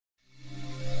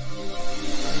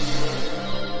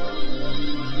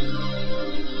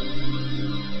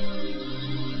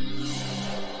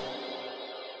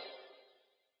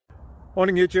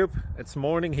Morning YouTube, it's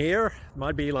morning here. It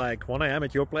might be like 1 a.m.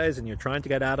 at your place and you're trying to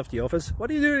get out of the office.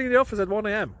 What are you doing in the office at 1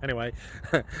 a.m? Anyway,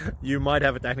 you might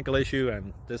have a technical issue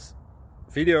and this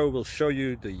video will show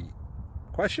you the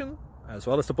question as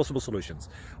well as the possible solutions.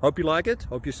 Hope you like it,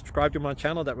 hope you subscribe to my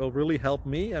channel. That will really help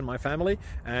me and my family,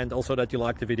 and also that you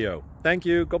like the video. Thank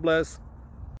you, God bless.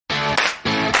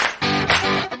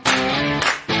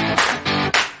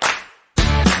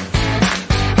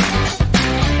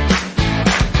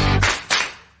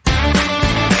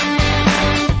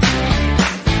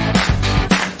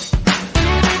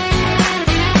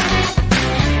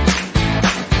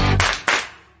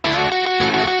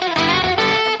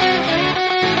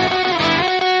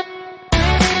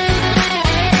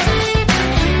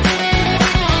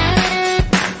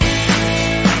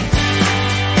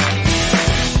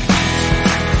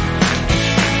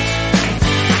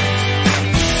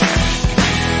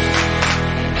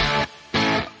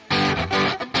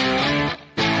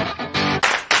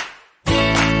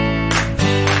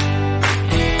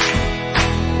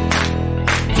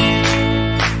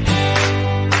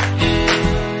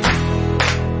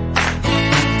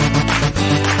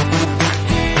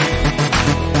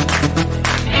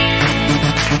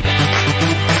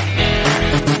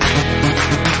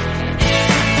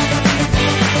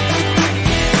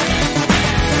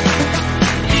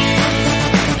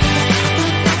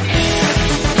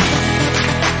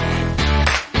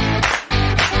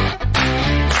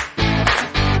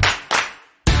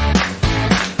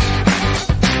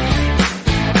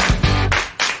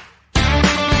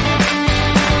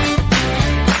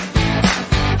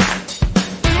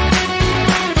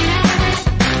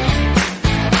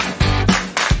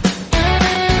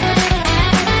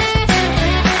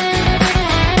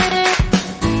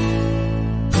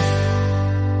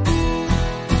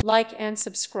 Like and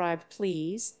subscribe,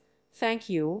 please. Thank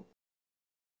you.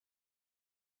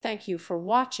 Thank you for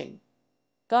watching.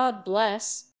 God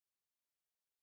bless.